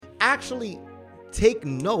actually take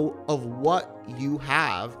note of what you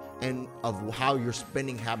have and of how your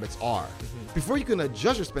spending habits are. Before you can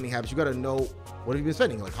adjust your spending habits, you got to know what have you been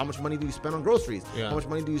spending. Like, how much money do you spend on groceries? How much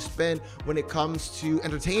money do you spend when it comes to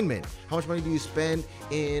entertainment? How much money do you spend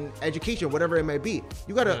in education, whatever it may be?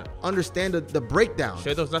 You got to understand the breakdown.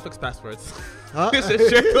 Share those Netflix passwords. Huh? Share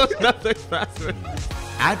those Netflix passwords.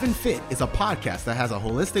 Advent Fit is a podcast that has a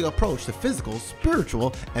holistic approach to physical,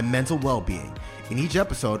 spiritual, and mental well-being. In each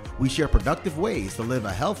episode, we share productive ways to live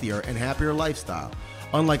a healthier and happier lifestyle.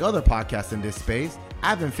 Unlike other podcasts in this space,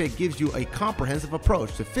 Advent Fit gives you a comprehensive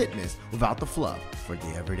approach to fitness without the fluff for the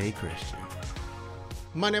everyday Christian.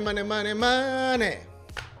 Money, money, money, money.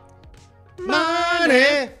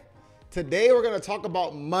 Money. Today we're going to talk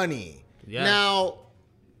about money. Yes. Now,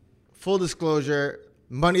 full disclosure,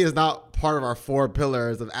 money is not part of our 4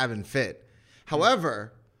 pillars of Advent Fit.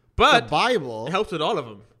 However, but the Bible... it helps with all of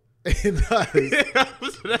them. It does. It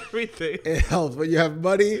helps with everything. It helps. When you have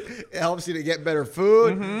money, it helps you to get better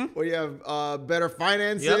food. When you have better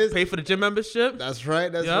finances. Yep. Pay for the gym membership. That's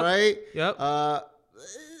right. That's Yep. right. Yep.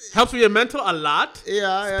 Helps with your mental a lot.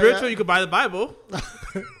 Yeah. Spiritual, you could buy the Bible.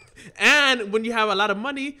 And when you have a lot of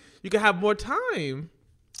money, you can have more time.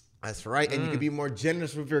 That's right. And you can be more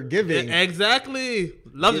generous with your giving. Exactly.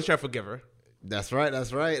 Love the cheerful giver. That's right.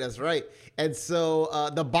 That's right. That's right. And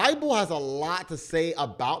so the Bible has a lot to say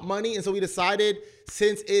about money. And so we decided,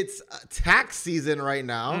 since it's tax season right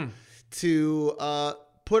now, to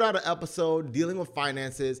put out an episode dealing with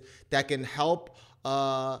finances that can help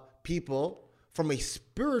people from a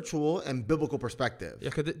spiritual and biblical perspective. Yeah,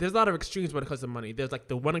 because there's a lot of extremes when it comes to money. There's like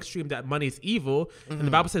the one extreme that money is evil, and the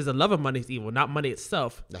Bible says the love of money is evil, not money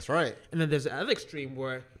itself. That's right. And then there's the other extreme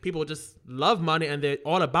where people just love money and they're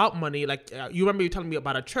all about money. Like you remember you telling me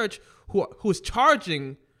about a church who's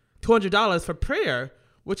charging $200 for prayer,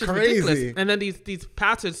 which is crazy. ridiculous. And then these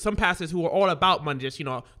pastors, some pastors who are all about money, just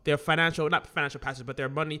they're not financial pastors, but they're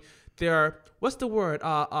money. They're what's the word?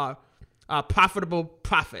 Profitable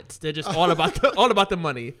prophets. They're just all about the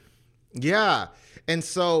money. Yeah. And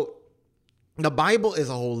so the Bible is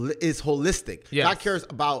holistic. Yes. God cares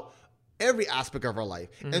about every aspect of our life.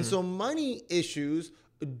 And so money issues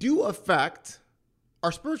do affect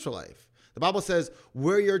our spiritual life. The Bible says,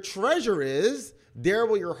 where your treasure is, there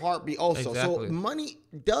will your heart be also. Exactly. So money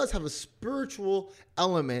does have a spiritual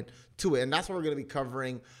element to it. And that's what we're going to be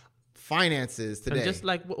covering finances today. And just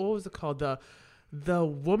like, what was it called? The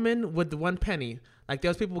woman with the 1 penny. Like, there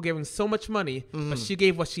was people giving so much money, but she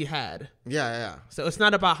gave what she had. Yeah. So it's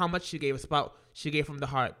not about how much she gave. It's about she gave from the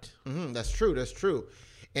heart. That's true. That's true.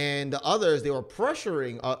 And the others, they were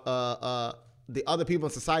pressuring the other people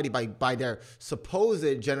in society by their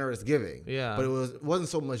supposed generous giving. Yeah. But it wasn't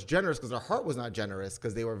so much generous because their heart was not generous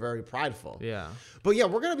because they were very prideful. Yeah. But yeah,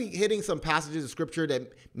 we're going to be hitting some passages of scripture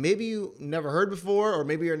that maybe you never heard before, or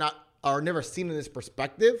maybe you're not, or never seen in this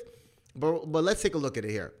perspective. But let's take a look at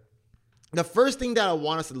it here. The first thing that I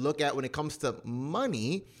want us to look at when it comes to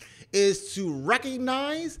money is to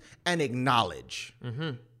recognize and acknowledge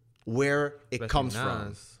where it comes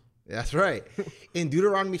from. That's right. In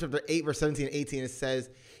Deuteronomy chapter 8, verse 17 and 18, it says,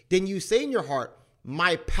 "Then you say in your heart,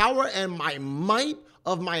 my power and my might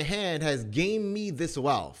of my hand has gained me this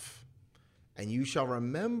wealth. And you shall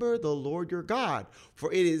remember the Lord your God,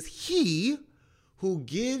 for it is he who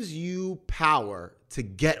gives you power to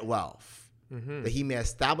get wealth, that he may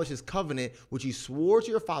establish his covenant, which he swore to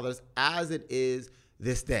your fathers as it is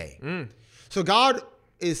this day." So God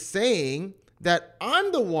is saying that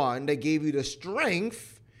I'm the one that gave you the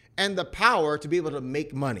strength and the power to be able to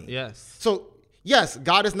make money. Yes. So yes,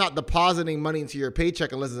 God is not depositing money into your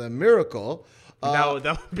paycheck unless it's a miracle. That would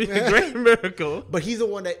be a great miracle. But he's the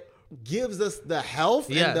one that gives us the health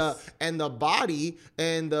and the body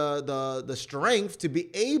and the strength to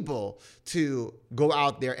be able to go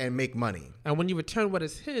out there and make money. And when you return what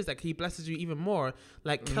is his, like, he blesses you even more.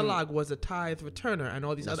 Like Kellogg was a tithe returner, and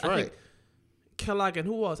all these That's other. right. I think Kellogg and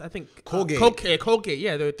who else? I think Colgate. Colgate.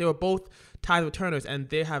 Yeah, they were both tithe returners, and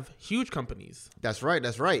they have huge companies. That's right.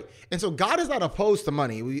 That's right. And so God is not opposed to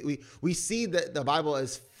money. We see that the Bible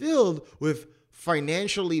is filled with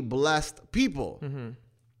financially blessed people.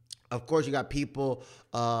 Of course, you got people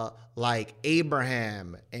like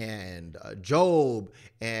Abraham and Job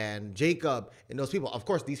and Jacob and those people. Of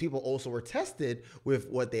course, these people also were tested with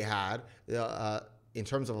what they had in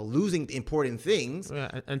terms of losing important things.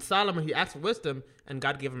 Yeah, and Solomon, he asked for wisdom, and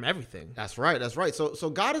God gave him everything. That's right. That's right. So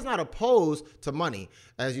God is not opposed to money.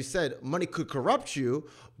 As you said, money could corrupt you,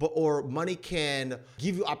 or money can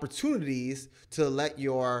give you opportunities to let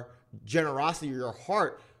your generosity or your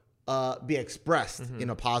heart be expressed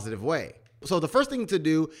in a positive way. So the first thing to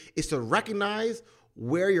do is to recognize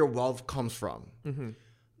where your wealth comes from.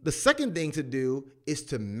 The second thing to do is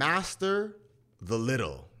to master the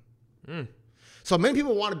little. So many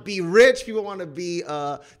people want to be rich. People want to be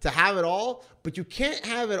to have it all, but you can't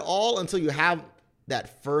have it all until you have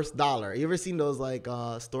that first dollar. You ever seen those like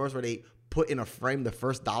stores where they put in a frame the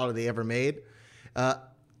first dollar they ever made?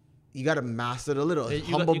 You got to master the little.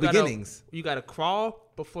 Humble beginnings. You got to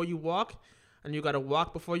crawl before you walk, and you got to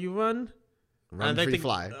walk before you run. Run before you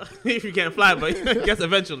fly. If you can't fly, but I guess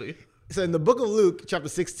eventually. So in the book of Luke, chapter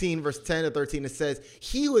 16, verse 10 to 13, it says,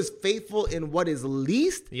 he who is faithful in what is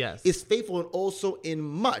least is faithful and also in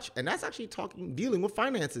much. And that's actually dealing with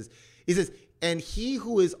finances. He says, and he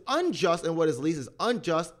who is unjust in what is least is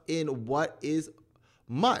unjust in what is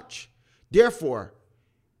much. Therefore,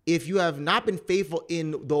 if you have not been faithful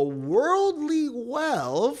in the worldly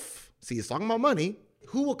wealth, see, it's talking about money,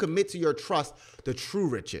 who will commit to your trust the true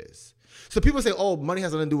riches? So people say, oh, money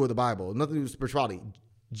has nothing to do with the Bible, nothing to do with spirituality.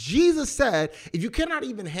 Jesus said, if you cannot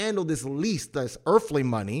even handle this least, this earthly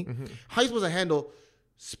money, how are you supposed to handle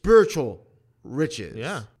spiritual riches?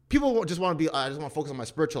 Yeah. People just want to be, I just want to focus on my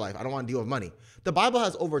spiritual life. I don't want to deal with money. The Bible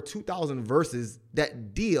has over 2,000 verses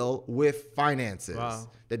that deal with finances,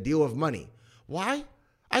 that deal with money. Why?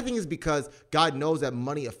 I think it's because God knows that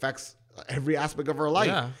money affects every aspect of our life.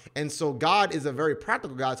 Yeah. And so God is a very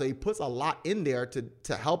practical God. So he puts a lot in there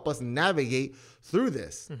to help us navigate through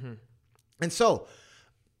this. And so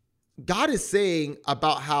God is saying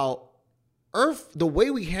about how the way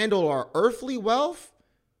we handle our earthly wealth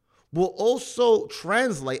will also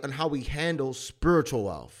translate on how we handle spiritual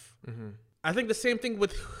wealth. I think the same thing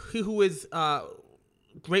with he who is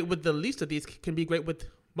great with the least of these can be great with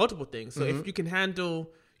multiple things. So if you can handle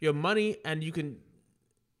your money and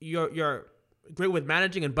you're great with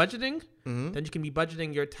managing and budgeting, then you can be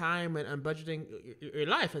budgeting your time and budgeting your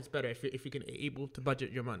life. It's better if you can able to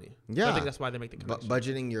budget your money. Yeah, so I think that's why they make the connection.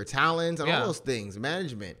 Budgeting your talents and all those things,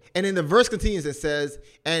 management. And then the verse continues. It says,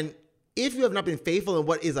 "And if you have not been faithful in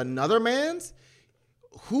what is another man's,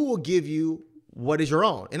 who will give you what is your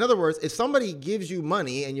own?" In other words, if somebody gives you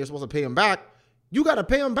money and you're supposed to pay them back, you got to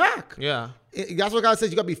pay them back. Yeah, that's what God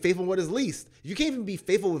says. You got to be faithful in what is least. You can't even be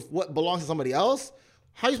faithful with what belongs to somebody else.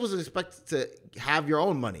 How are you supposed to expect to have your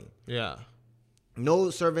own money? Yeah. No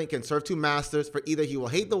servant can serve two masters, for either he will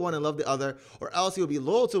hate the one and love the other, or else he will be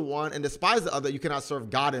loyal to one and despise the other. You cannot serve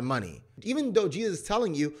God and money. Even though Jesus is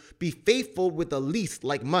telling you, be faithful with the least,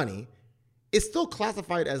 like money, it's still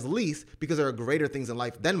classified as least because there are greater things in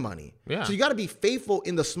life than money. Yeah. So you got to be faithful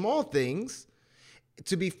in the small things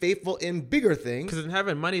to be faithful in bigger things. Because in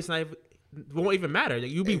heaven, money won't even matter.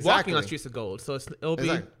 You'll be walking on streets of gold. So it'll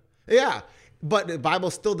be... Yeah. But the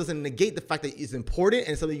Bible still doesn't negate the fact that it's important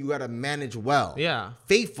and something you got to manage well. Yeah.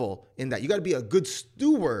 Faithful in that. You got to be a good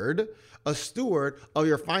steward of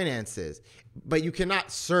your finances, but you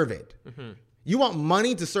cannot serve it. You want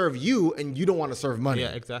money to serve you and you don't want to serve money. Yeah,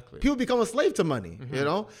 exactly. People become a slave to money, you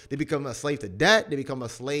know? They become a slave to debt. They become a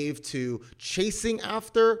slave to chasing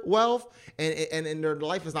after wealth and their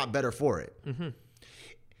life is not better for it.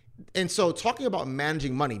 And so talking about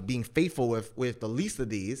managing money, being faithful with the least of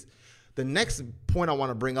these, the next point I want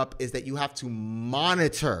to bring up is that you have to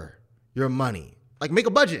monitor your money. Like make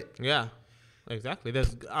a budget. Yeah, exactly.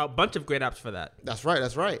 There's a bunch of great apps for that. That's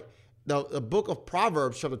right. The book of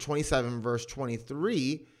Proverbs, chapter 27, verse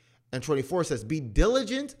 23 and 24 says, be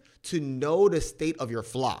diligent to know the state of your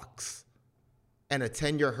flocks and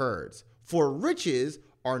attend your herds, for riches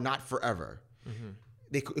are not forever.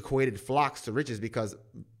 They equated flocks to riches because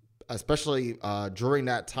especially during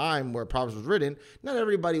that time where Proverbs was written, not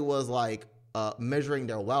everybody was like measuring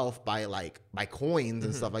their wealth by coins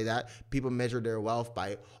and stuff like that. People measured their wealth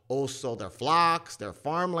by also their flocks, their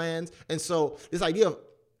farmlands. And so this idea of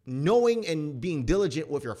knowing and being diligent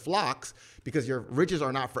with your flocks, because your riches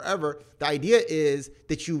are not forever, the idea is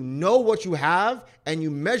that you know what you have and you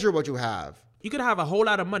measure what you have. You could have a whole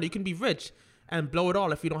lot of money. You can be rich and blow it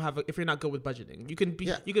all if you're not good with budgeting. You can be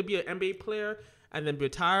an NBA player and then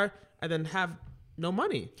retire and then have no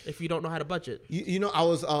money if you don't know how to budget. You know, I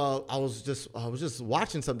was just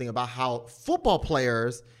watching something about how football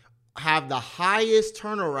players have the highest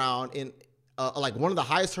turnaround in one of the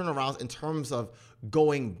highest turnarounds in terms of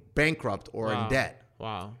going bankrupt or in debt.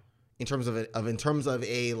 Wow. In terms of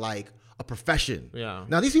a profession. Yeah.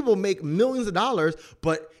 Now these people make millions of dollars,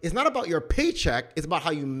 but it's not about your paycheck. It's about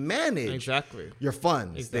how you manage your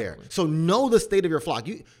funds there. So know the state of your flock.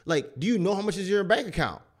 Do you know how much is in your bank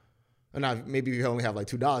account? And now maybe you only have like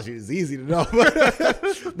 $2. It's easy to know.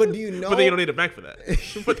 But do you know? But then you don't need a bank for that.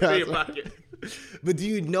 You put it in your pocket. But do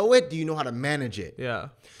you know it? Do you know how to manage it? Yeah.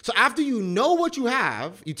 So after you know what you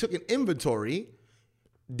have, you took an inventory.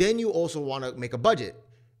 then you also want to make a budget.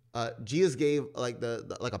 Jesus gave like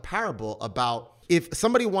like a parable about if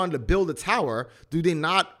somebody wanted to build a tower, do they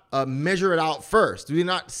not measure it out first? Do they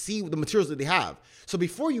not see the materials that they have? So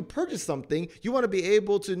before you purchase something, you want to be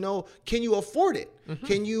able to know, can you afford it?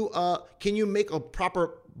 Can you make a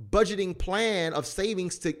proper budgeting plan of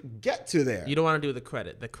savings to get to there? You don't want to do the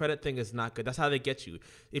credit. The credit thing is not good. That's how they get you.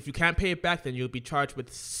 If you can't pay it back, then you'll be charged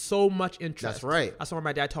with so much interest. That's right. That's why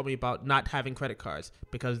my dad told me about not having credit cards,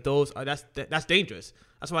 because that's dangerous.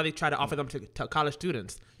 That's why they try to offer them to college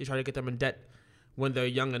students. You try to get them in debt when they're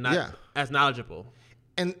young and not as knowledgeable.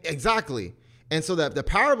 And exactly. And so the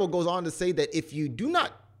parable goes on to say that if you do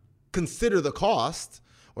not consider the cost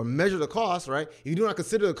or measure the cost, right? If you do not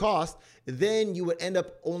consider the cost, then you would end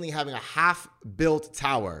up only having a half-built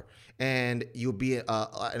tower, and you'll be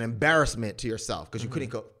an embarrassment to yourself because you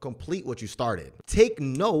couldn't complete what you started. Take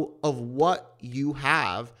note of what you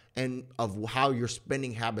have and of how your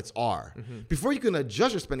spending habits are. Before you can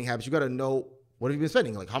adjust your spending habits, you got to know, what have you been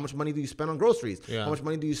spending? Like, how much money do you spend on groceries? Yeah. How much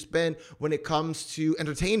money do you spend when it comes to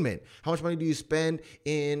entertainment? How much money do you spend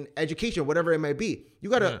in education, whatever it may be? You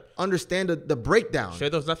got to understand the breakdown. Share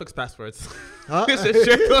those Netflix passwords. Huh? Share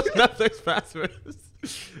those Netflix passwords.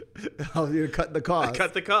 How you cut the cost.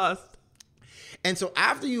 Cut the cost. And so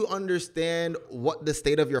after you understand what the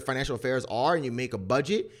state of your financial affairs are and you make a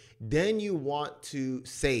budget, then you want to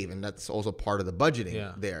save. And that's also part of the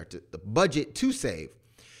budgeting there, the budget to save.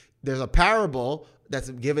 There's a parable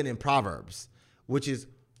that's given in Proverbs, which is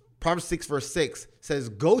Proverbs 6 verse 6 says,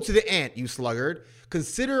 "Go to the ant, you sluggard,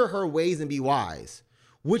 consider her ways and be wise,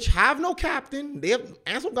 which have no captain."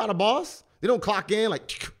 Ants don't got a boss. They don't clock in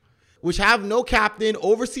like, which have no captain,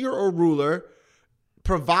 overseer, or ruler,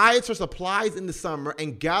 provides her supplies in the summer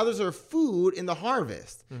and gathers her food in the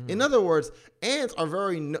harvest. In other words, ants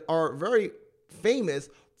are very famous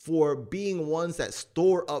for being ones that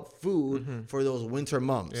store up food for those winter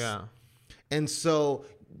months. Yeah. And so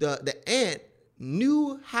the ant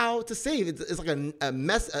knew how to save. It's like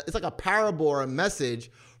it's like a parable or a message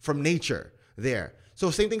from nature there. So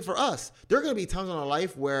same thing for us. There are going to be times in our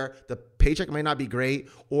life where the paycheck may not be great,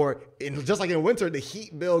 or just like in winter, the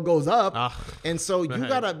heat bill goes up. And so you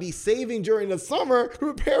got to be saving during the summer to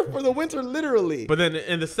prepare for the winter, literally. But then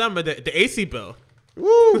in the summer, the AC bill.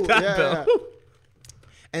 Woo! Bill.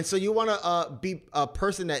 And so you want to be a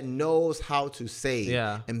person that knows how to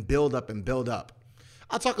save and build up and build up.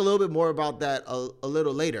 I'll talk a little bit more about that a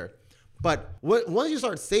little later. But once you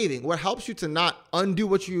start saving, what helps you to not undo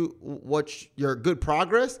what your good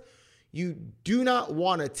progress, you do not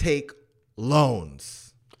want to take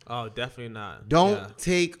loans. Oh, definitely not. Don't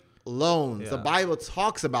take loans. Yeah. The Bible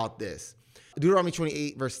talks about this. Deuteronomy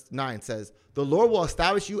 28 verse 9 says, "The Lord will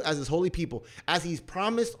establish you as his holy people, as he's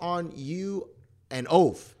promised on you an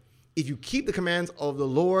oath, if you keep the commands of the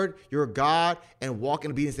Lord your God and walk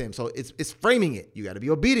in obedience to him." So it's framing it. You got to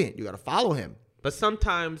be obedient. You got to follow him. But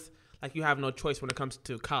sometimes, like, you have no choice when it comes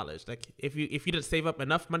to college. Like, if you didn't save up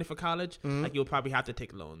enough money for college, like, you'll probably have to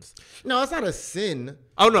take loans. No, it's not a sin.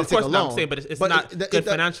 Oh no, of to take course a not. loan, I'm saying, but it's not good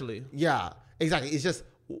financially. Yeah, exactly. It's just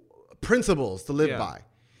principles to live by.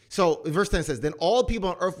 So verse 10 says, "Then all people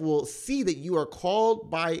on earth will see that you are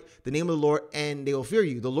called by the name of the Lord, and they will fear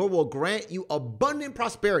you. The Lord will grant you abundant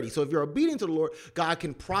prosperity." So if you're obedient to the Lord, God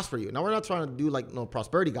can prosper you. Now, we're not trying to do like no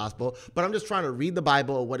prosperity gospel, but I'm just trying to read the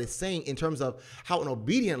Bible and what it's saying in terms of how an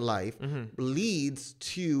obedient life leads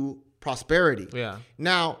to prosperity. Yeah.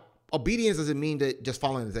 Now, obedience doesn't mean that just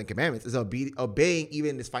following the Ten Commandments. It's obeying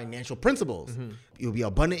even its financial principles. You'll be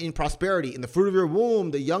abundant in prosperity, in the fruit of your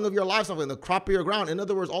womb, the young of your livestock, in the crop of your ground. In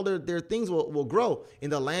other words, all their things will grow in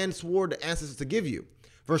the land swore the ancestors to give you.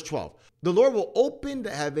 Verse 12, "The Lord will open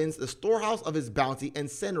the heavens, the storehouse of his bounty, and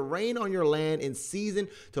send rain on your land in season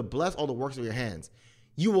to bless all the works of your hands.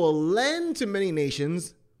 You will lend to many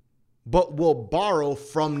nations, but will borrow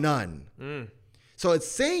from none." So it's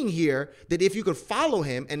saying here that if you could follow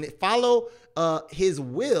him and follow his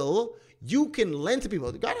will, you can lend to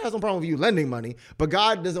people. God has no problem with you lending money, but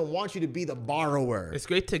God doesn't want you to be the borrower. It's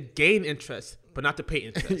great to gain interest, but not to pay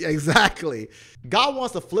interest. Exactly. God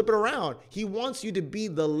wants to flip it around. He wants you to be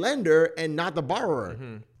the lender and not the borrower.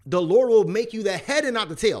 The Lord will make you the head and not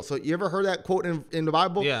the tail. So you ever heard that quote in the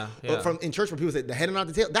Bible? Yeah. From in church where people say the head and not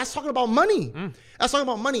the tail. That's talking about money. That's talking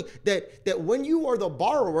about money. That when you are the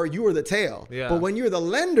borrower, you are the tail. Yeah. But when you're the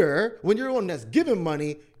lender, when you're the one that's giving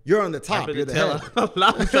money, you're on the top. You're the head.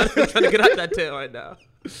 I'm trying to get out that tail right now.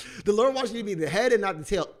 The Lord wants you to be the head and not the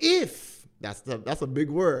tail. If that's a big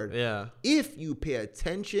word. Yeah. If you pay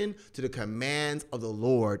attention to the commands of the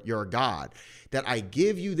Lord your God that I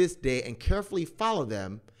give you this day and carefully follow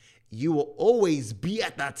them, you will always be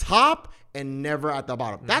at the top and never at the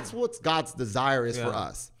bottom. That's what God's desire is for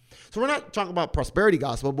us. So we're not talking about prosperity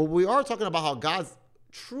gospel, but we are talking about how God's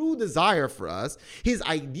true desire for us, his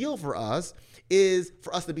ideal for us, is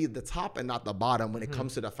for us to be at the top and not the bottom when it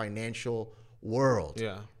comes to the financial world.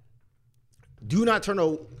 Yeah. Do not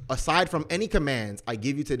turn aside from any commands I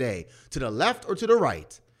give you today, to the left or to the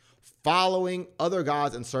right, following other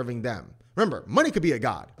gods and serving them. Remember, money could be a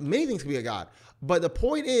god. Many things could be a god. But the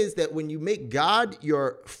point is that when you make God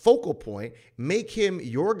your focal point, make him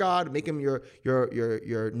your God, make him your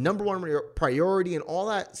number one, your priority and all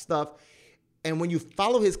that stuff. And when you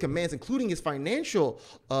follow his commands, including his financial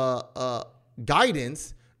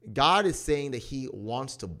guidance, God is saying that he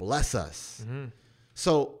wants to bless us.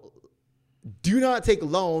 So do not take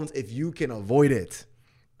loans if you can avoid it.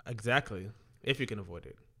 Exactly. If you can avoid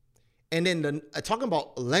it. And then talking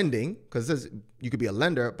about lending, because you could be a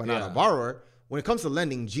lender but not a borrower. When it comes to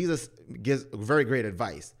lending, Jesus gives very great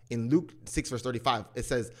advice. In Luke 6, verse 35, it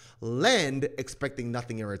says, lend expecting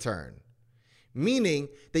nothing in return. Meaning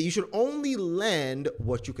that you should only lend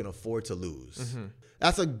what you can afford to lose.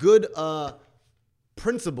 That's a good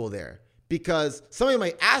principle there, because somebody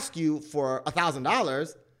might ask you for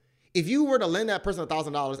 $1,000. If you were to lend that person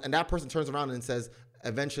 $1,000 and that person turns around and says,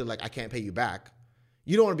 eventually, like, I can't pay you back,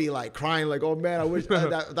 you don't want to be like crying like, oh man, I wish I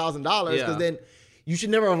had that $1,000, because then you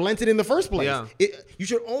should never have lent it in the first place. You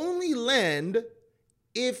should only lend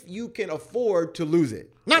if you can afford to lose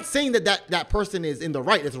it. Not saying that person is in the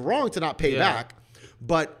right. It's wrong to not pay back,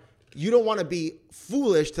 but you don't want to be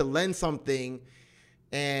foolish to lend something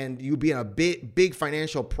and you be in a big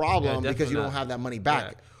financial problem because you don't have that money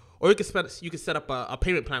back. Or you could set up a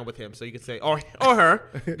payment plan with him. So you could say, or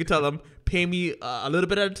her, you could tell them, pay me a little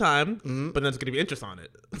bit at a time, but then there's going to be interest on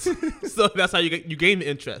it. So that's how you gain the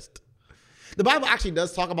interest. The Bible actually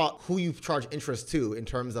does talk about who you charge interest to, in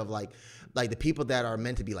terms of like the people that are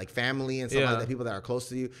meant to be like family and stuff like that, people that are close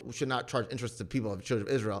to you. We should not charge interest to people of the children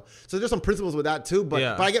of Israel. So there's some principles with that too, but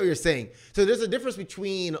I get what you're saying. So there's a difference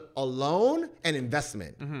between a loan and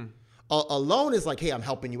investment. A loan is like, hey, I'm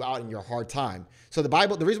helping you out in your hard time. So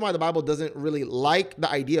the reason why the Bible doesn't really like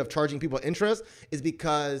the idea of charging people interest is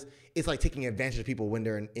because it's like taking advantage of people when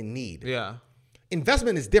they're in need.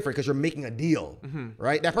 Investment is different because you're making a deal,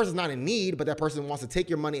 right? That person's not in need, but that person wants to take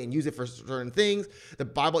your money and use it for certain things. The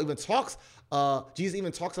Bible even talks, Jesus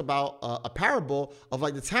even talks about a parable of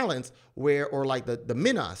like the talents or like the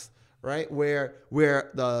minas, right? Where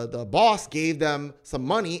the boss gave them some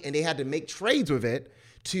money and they had to make trades with it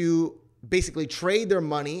to basically trade their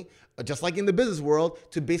money, just like in the business world,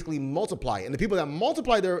 to basically multiply. And the people that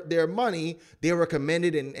multiply their money, they were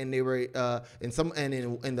commended, and they were in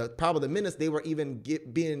the parable of the minas, they were even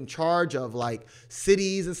being in charge of like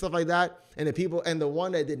cities and stuff like that. And the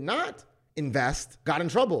one that did not invest got in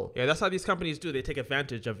trouble. Yeah, that's how these companies do. They take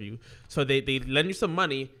advantage of you. So they lend you some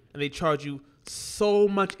money and they charge you so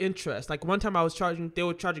much interest. Like one time they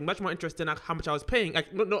were charging much more interest than how much I was paying.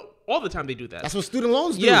 Like no, all the time they do that. That's what student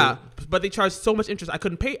loans do. Yeah, but they charge so much interest. I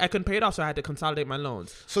couldn't pay it off, so I had to consolidate my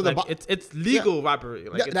loans. So it's legal robbery.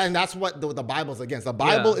 Like and that's what the Bible's against. The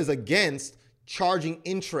Bible is against charging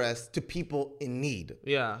interest to people in need.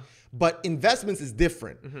 But investments is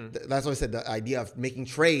different. That's why I said the idea of making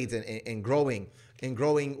trades and growing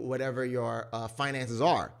whatever your finances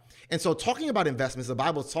are. And so talking about investments, the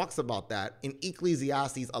Bible talks about that in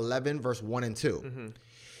Ecclesiastes 11, verse 1 and 2.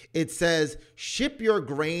 It says, ship your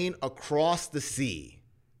grain across the sea.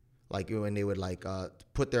 Like when they would like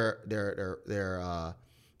put their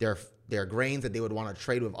grains that they would want to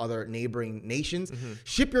trade with other neighboring nations.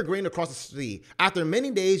 Ship your grain across the sea. After many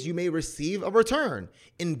days, you may receive a return.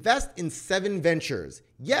 Invest in 7 ventures.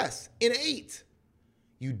 Yes, in 8.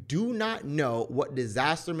 You do not know what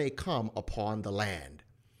disaster may come upon the land.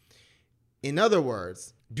 In other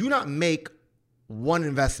words, do not make one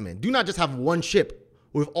investment. Do not just have one ship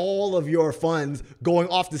with all of your funds going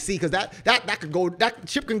off the sea, because that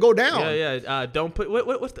ship can go down. Don't put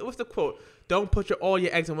what's the quote? Don't put all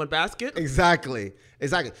your eggs in one basket. Exactly.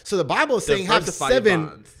 So the Bible is saying diversify have 7. your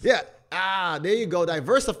bonds. There you go.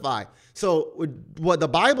 Diversify. So what the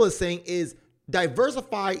Bible is saying is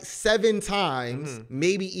diversify 7 times,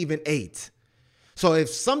 maybe even 8. So if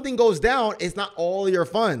something goes down, it's not all your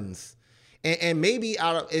funds. And maybe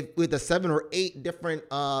with the 7 or 8 different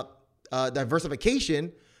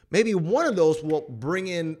diversification, maybe one of those will bring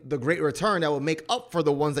in the great return that will make up for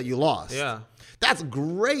the ones that you lost. That's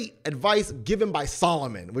great advice given by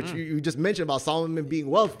Solomon, which you just mentioned about Solomon being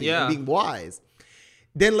wealthy and being wise.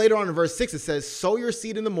 Then later on in verse 6, it says, sow your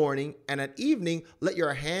seed in the morning, and at evening, let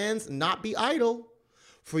your hands not be idle.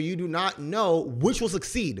 for you do not know which will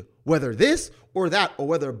succeed, whether this or that, or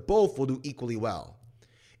whether both will do equally well.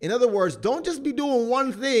 In other words, don't just be doing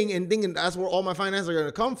one thing and thinking that's where all my finances are going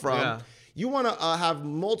to come from. Yeah. You want to have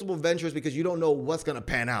multiple ventures because you don't know what's going to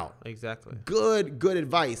pan out. Exactly. Good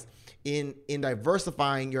advice in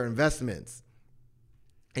diversifying your investments.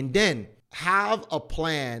 And then have a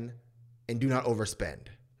plan and do not overspend.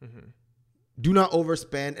 Do not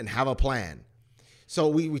overspend and have a plan. So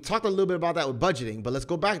we talked a little bit about that with budgeting, but let's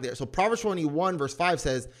go back there. So Proverbs 21 verse 5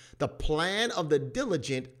 says, the plan of the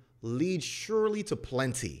diligent leads surely to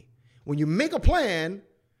plenty. When you make a plan,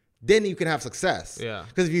 then you can have success. Yeah.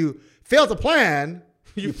 Because if you fail to plan,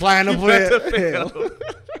 you plan to fail.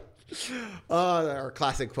 Our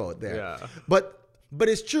classic quote there. Yeah. But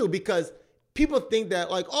it's true because people think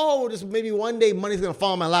that like, oh, just maybe one day money's going to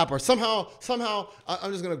fall in my lap or somehow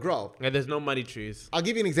I'm just going to grow. And there's no money trees. I'll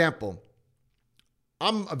give you an example.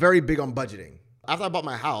 I'm very big on budgeting. After I bought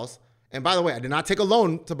my house, and by the way, I did not take a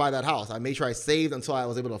loan to buy that house. I made sure I saved until I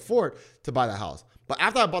was able to afford to buy that house. But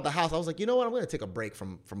after I bought the house, I was like, you know what? I'm going to take a break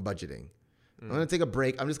from budgeting. I'm going to take a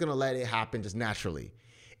break. I'm just going to let it happen just naturally.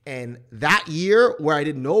 And that year where I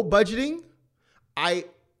did no budgeting, I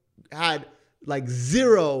had like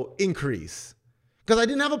zero increase because I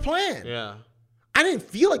didn't have a plan. Yeah. I didn't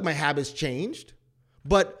feel like my habits changed,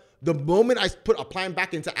 but the moment I put a plan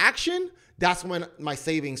back into action, that's when my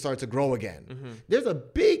savings started to grow again. There's a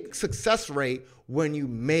big success rate when you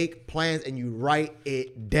make plans and you write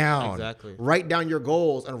it down. Exactly. Write down your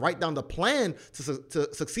goals and write down the plan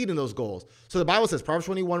to succeed in those goals. So the Bible says, Proverbs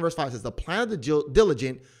 21 verse 5 says, the plan of the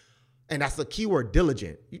diligent, and that's the key word,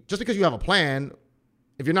 diligent. Just because you have a plan,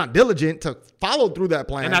 if you're not diligent to follow through that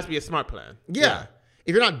plan. And it has to be a smart plan. Yeah.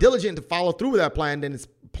 If you're not diligent to follow through with that plan, then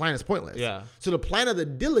plan is pointless. Yeah. So the plan of the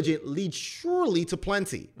diligent leads surely to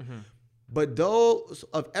plenty. But those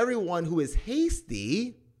of everyone who is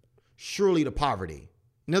hasty, surely to poverty.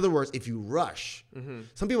 In other words, if you rush,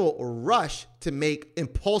 some people rush to make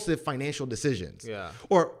impulsive financial decisions. Yeah.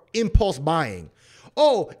 Or impulse buying.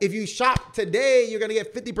 Oh, if you shop today, you're going to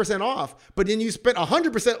get 50% off, but then you spent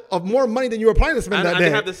 100% of more money than you were planning to spend that day. And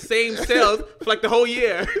they have the same sales for like the whole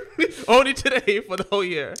year. Only today for the whole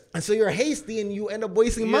year. And so you're hasty and you end up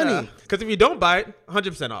wasting money. Because if you don't buy it,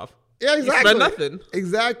 100% off. Yeah, exactly. You spend nothing.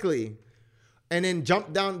 Exactly. And then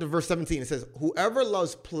jump down to verse 17. It says, whoever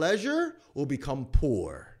loves pleasure will become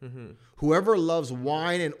poor. Whoever loves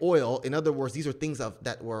wine and oil, in other words, these are things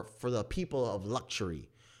that were for the people of luxury,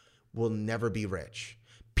 will never be rich.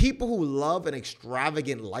 People who love an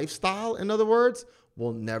extravagant lifestyle, in other words,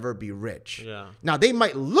 will never be rich. Yeah. Now, they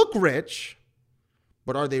might look rich,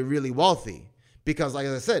 but are they really wealthy? Because like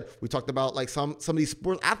I said, we talked about like some of these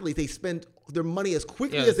sports athletes, they spend their money as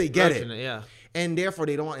quickly as they get it. Yeah. And therefore,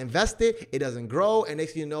 they don't want to invest it. It doesn't grow. And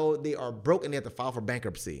next thing you know, they are broke and they have to file for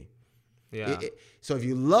bankruptcy. Yeah. So if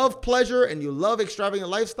you love pleasure and you love extravagant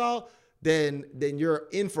lifestyle, then you're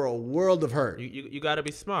in for a world of hurt. You got to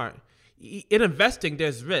be smart. In investing,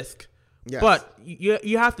 there's risk. Yes. But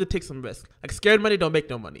you have to take some risk. Like scared money don't make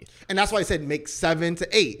no money. And that's why I said make 7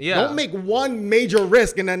 to 8. Yeah. Don't make one major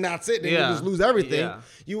risk and then that's it. Then Yeah. you just lose everything. Yeah.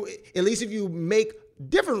 You at least if you make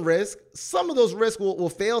different risks, some of those risks will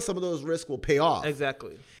fail, some of those risks will pay off.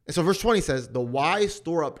 Exactly. And so verse 20 says, the wise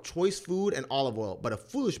store up choice food and olive oil, but a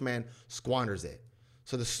foolish man squanders it.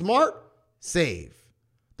 So the smart save,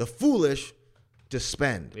 the foolish just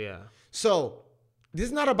spend. Yeah. So this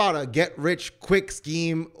is not about a get rich quick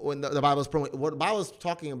scheme when the Bible is what the Bible is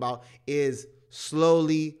talking about is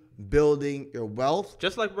slowly building your wealth.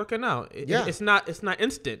 Just like working out. It's not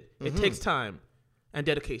instant. It takes time and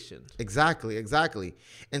dedication. Exactly.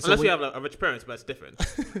 And so Unless you have a rich parents, but it's different.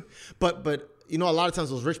 but you know, a lot of times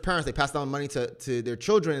those rich parents, they pass down money to their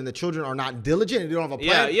children, and the children are not diligent and they don't have a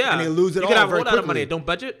plan. Yeah. And they lose it all very quickly. You can have a very whole lot of quickly. money and don't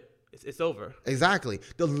budget. It's over. Exactly.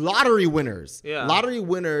 The lottery winners. Yeah. Lottery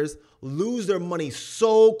winners lose their money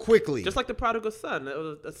so quickly. Just like the prodigal son.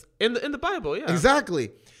 That's in the Bible, yeah. Exactly.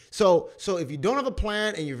 So if you don't have a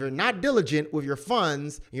plan and if you're not diligent with your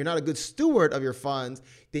funds, you're not a good steward of your funds,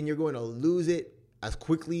 then you're going to lose it as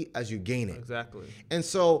quickly as you gain it. Exactly. And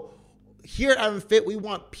so here at Adam Fit, we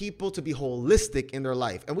want people to be holistic in their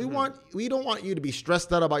life. And we don't want you to be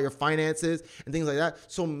stressed out about your finances and things like that.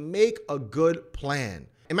 So make a good plan.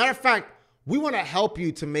 As a matter of fact, we want to help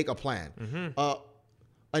you to make a plan.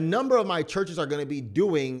 A number of my churches are going to be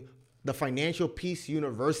doing the Financial Peace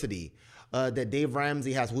University that Dave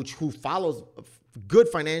Ramsey has, who follows good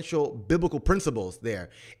financial biblical principles there.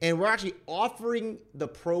 And we're actually offering the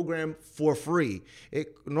program for free.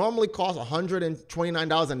 It normally costs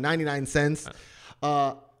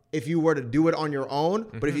 $129.99. if you were to do it on your own.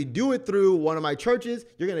 But if you do it through one of my churches,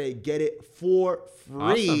 you're going to get it for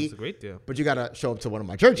free. Awesome. It's a great deal. But you got to show up to one of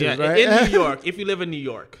my churches, Yeah, right? in New York, if you live in New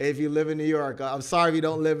York. If you live in New York. I'm sorry if you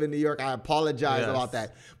don't live in New York. I apologize about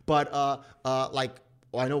that. But like,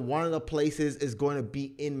 I know one of the places is going to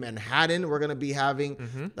be in Manhattan. We're going to be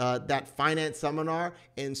having that finance seminar.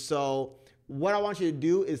 And so what I want you to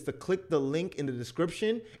do is to click the link in the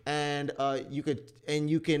description, and you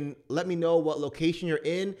can let me know what location you're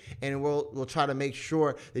in, and we'll try to make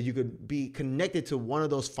sure that you could be connected to one of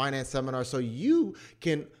those finance seminars so you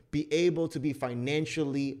can be able to be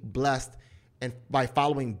financially blessed and by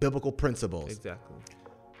following biblical principles. Exactly.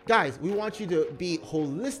 Guys, we want you to be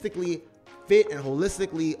holistically fit and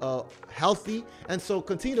holistically healthy. And so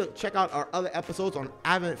continue to check out our other episodes on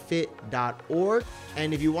adventfit.org.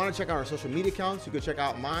 And if you want to check out our social media accounts, you can check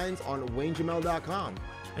out mine on WayneJamel.com.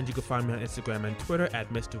 And you can find me on Instagram and Twitter at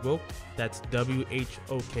Mr. Woke. That's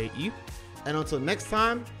WHOKE. And until next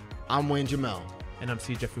time, I'm Wayne Jamel. And I'm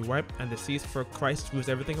C. Jeffrey White. And the C is for Christ, who is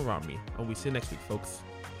everything around me. And we see you next week, folks.